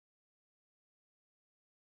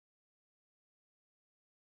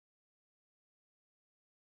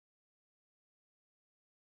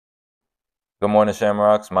Good morning,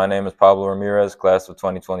 Shamrocks. My name is Pablo Ramirez, class of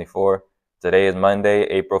 2024. Today is Monday,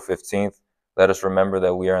 April 15th. Let us remember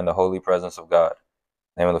that we are in the holy presence of God. In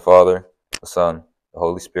the name of the Father, the Son, the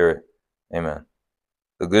Holy Spirit. Amen.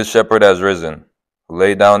 The Good Shepherd has risen, who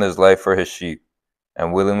laid down his life for his sheep,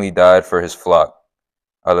 and willingly died for his flock.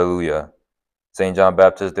 Hallelujah. St. John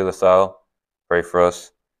Baptist de La Salle, pray for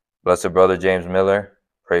us. Blessed Brother James Miller,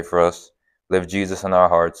 pray for us. Live Jesus in our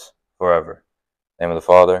hearts forever. In the name of the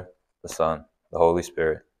Father, the Son, the Holy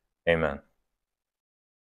Spirit. Amen.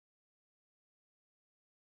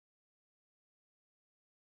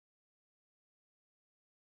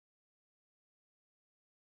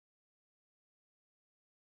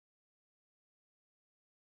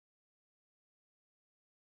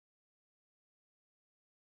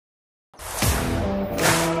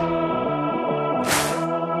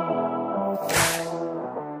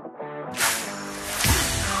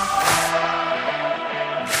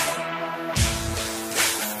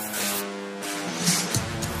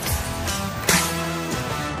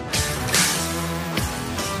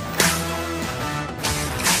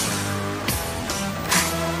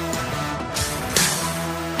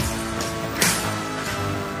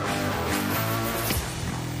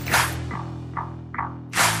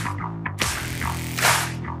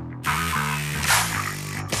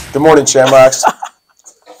 Good morning, Shamrocks. All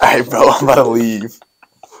right, bro, I'm about to leave.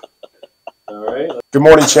 All right. Good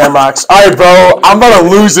morning, Shamrocks. All right, bro, I'm about to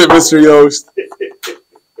lose it, Mr. Yost.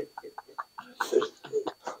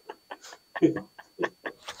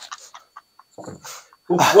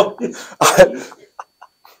 What is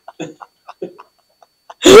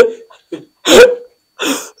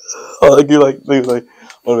Oh, you like 1 minute.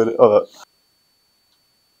 Hold up.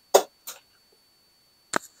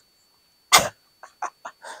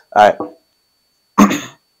 All right.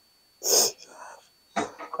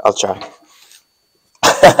 I'll try.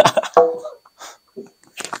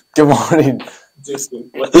 Good morning.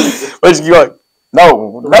 Where'd you go?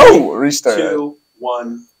 No, restart. 2,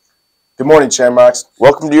 1. Good morning, Shamrocks.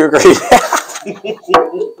 Welcome to your grade. Let me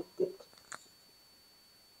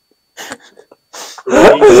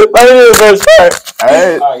do the first part. All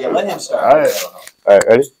right. All right, yeah, let him start. All right. All right,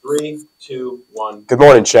 ready? 3, 2, 1. Good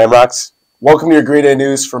morning, Shamrocks. Welcome to your Green Day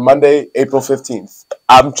News for Monday, April 15th.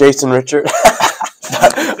 I'm Jason Richard.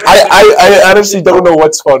 I honestly don't know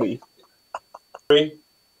what's funny. 3,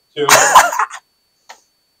 2,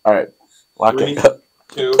 All right. Lock 3, it.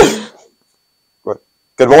 2.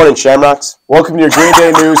 Good morning, Shamrocks. Welcome to your Green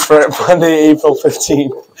Day News for Monday, April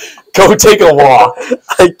 15th. Go take a walk.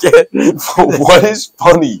 I can't. What is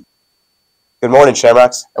funny? Good morning,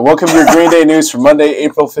 Shamrocks. And welcome to your Green Day News for Monday,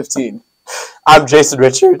 April 15th. I'm Jason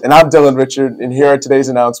Richard. And I'm Dylan Richard. And here are today's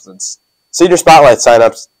announcements. Senior Spotlight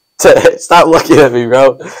signups. Stop looking at me,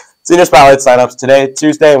 bro. Senior Spotlight signups today,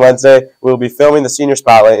 Tuesday, and Wednesday. We'll be filming the Senior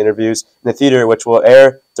Spotlight interviews in the theater, which will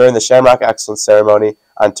air during the Shamrock Excellence Ceremony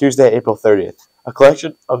on Tuesday, April 30th. A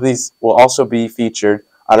collection of these will also be featured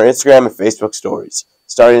on our Instagram and Facebook stories,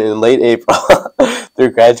 starting in late April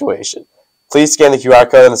through graduation. Please scan the QR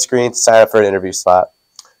code on the screen to sign up for an interview slot.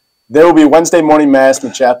 There will be Wednesday morning mass in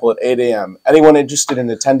the chapel at 8 a.m. Anyone interested in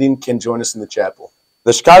attending can join us in the chapel.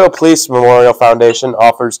 The Chicago Police Memorial Foundation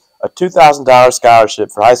offers a $2,000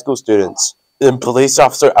 scholarship for high school students in Police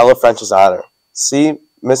Officer Ella French's honor. See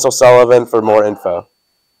Ms. O'Sullivan for more info.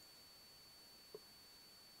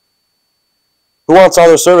 Who wants all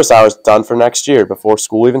their service hours done for next year before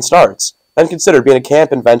school even starts? Then consider being a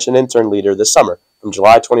camp invention intern leader this summer from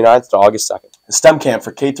July 29th to August 2nd. The STEM camp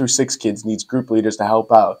for K-6 kids needs group leaders to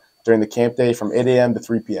help out during the camp day from 8 a.m. to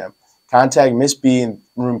 3 p.m. Contact Miss B in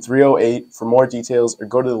room 308 for more details or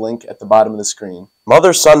go to the link at the bottom of the screen.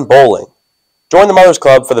 Mother-Son Bowling. Join the Mothers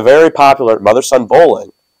Club for the very popular Mother-Son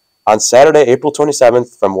Bowling on Saturday, April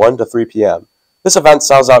 27th from 1 to 3 p.m. This event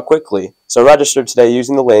sells out quickly, so register today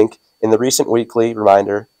using the link in the recent weekly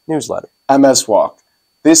reminder newsletter. MS Walk.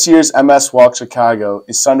 This year's MS Walk Chicago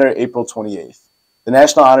is Sunday, April 28th. The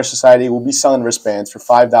National Honor Society will be selling wristbands for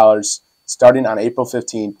 $5 starting on April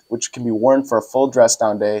 15th, which can be worn for a full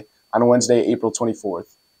dress-down day on Wednesday, April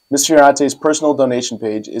 24th. Ms. Fiorante's personal donation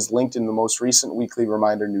page is linked in the most recent weekly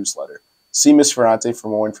reminder newsletter. See Ms. Fiorante for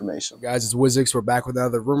more information. Guys, it's Wizix. We're back with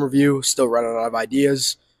another room review. Still running out of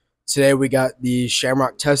ideas. Today we got the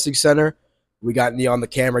Shamrock Testing Center. We got Knee on the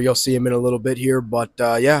camera. You'll see him in a little bit here. But,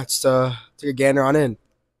 yeah, let's take a gander on in.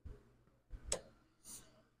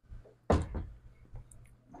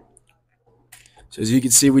 So as you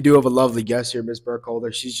can see, we do have a lovely guest here, Miss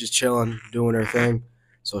Burkholder. She's just chilling, doing her thing.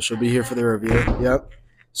 So she'll be here for the review. Yep.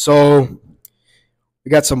 So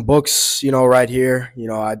we got some books, right here.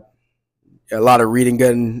 A lot of reading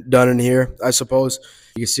getting done in here, I suppose.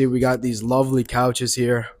 You can see we got these lovely couches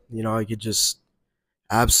here. You know, I could just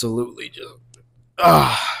absolutely just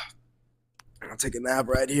I'll take a nap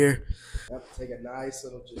right here. I'll take a nice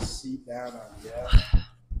little just seat down on. Yeah.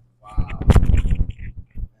 Wow.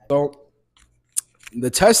 So the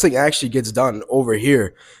testing actually gets done over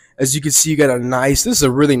here. As you can see, you got this is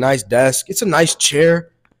a really nice desk. It's a nice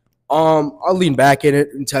chair. I'll lean back in it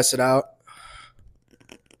and test it out.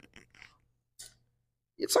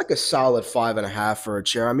 It's like a solid 5.5 for a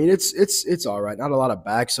chair. I mean, it's all right. Not a lot of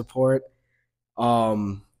back support.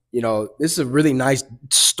 You know, this is a really nice,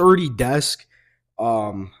 sturdy desk.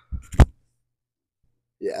 Yeah,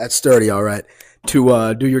 it's sturdy, all right,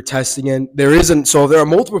 to do your testing in. There are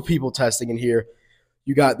multiple people testing in here.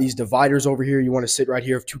 You got these dividers over here. You want to sit right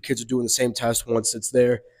here. If two kids are doing the same test, one sits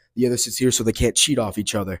there, the other sits here, so they can't cheat off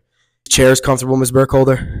each other. Chair is comfortable, Ms.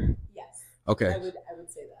 Burkholder? Yes. Okay. I would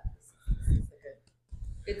say that.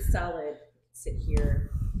 It's solid. Sit here.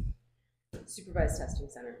 Supervised testing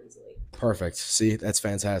center easily. Perfect. See, that's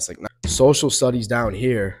fantastic. Now, social studies down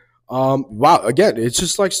here. Wow. Again, it's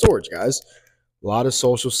just like storage, guys. A lot of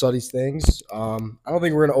social studies things. I don't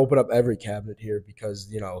think we're gonna open up every cabinet here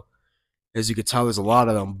because, you know, as you could tell, there's a lot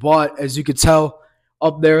of them. But as you could tell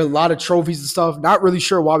up there, a lot of trophies and stuff. Not really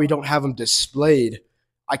sure why we don't have them displayed.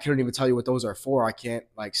 I couldn't even tell you what those are for. I can't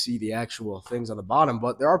like see the actual things on the bottom,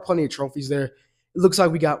 but there are plenty of trophies there. It looks like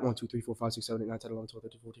we got 1, 2, 3, 4, 5, 6, 7, 8, 9, 10, 11, 12,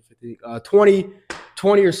 13, 14, 15,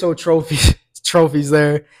 20 or so trophies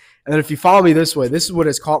there. And then if you follow me this way, this is what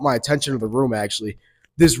has caught my attention of the room, actually.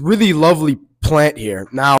 This really lovely plant here.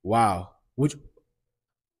 Now, wow.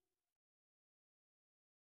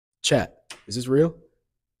 Chat, is this real?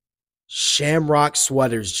 Shamrock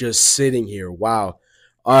sweaters just sitting here. Wow.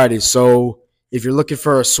 Alrighty, so if you're looking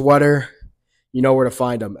for a sweater, you know where to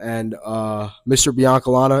find them. And Mr.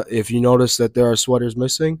 Biancalana, if you notice that there are sweaters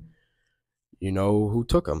missing, you know who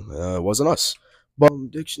took them. It wasn't us.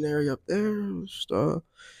 But dictionary up there.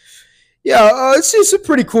 Yeah, it's a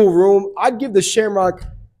pretty cool room. I'd give the Shamrock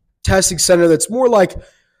Testing Center that's more like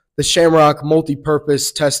the Shamrock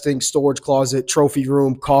multi-purpose testing storage closet, trophy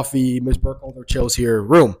room, coffee, Ms. Burkholder chills here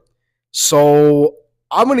room. So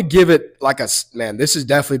I'm going to give it man, this is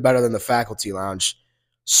definitely better than the faculty lounge.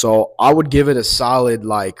 So I would give it a solid,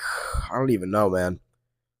 I don't even know, man.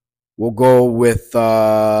 We'll go with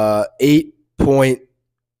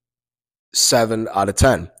 8.7 out of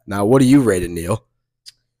 10. Now, what do you rate it, Neil?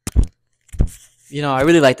 You know, I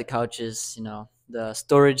really like the couches. You know, the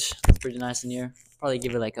storage is pretty nice in here. Probably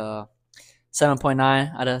give it like a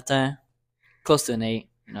 7.9 out of 10. Close to an 8,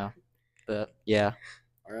 you know. But, yeah.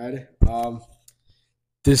 All right.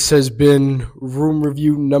 This has been room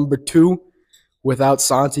review number 2 without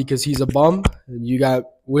Santi because he's a bum. And you got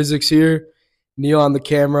Wizix here, Neil on the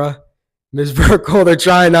camera, Ms. Burkholder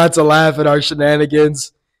trying not to laugh at our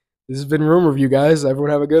shenanigans. This has been room review, guys.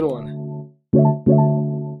 Everyone have a good one.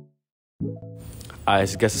 All right,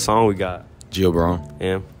 so guess the song we got. Gio Brown.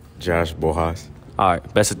 Him. Josh Bojas. All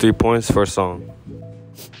right, best of 3 points, first song.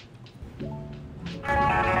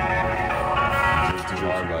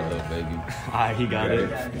 All right, he got it. You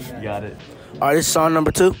got it. All right, this is song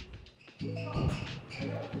number 2.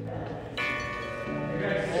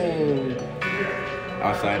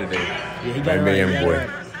 Outside of there. Yeah, he got it right. Boy.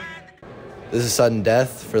 This is sudden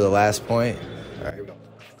death for the last point. All right, here we go.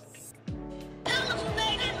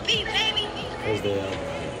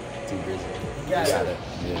 You got it.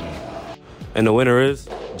 Yeah. And the winner is?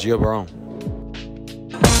 Gio Brown.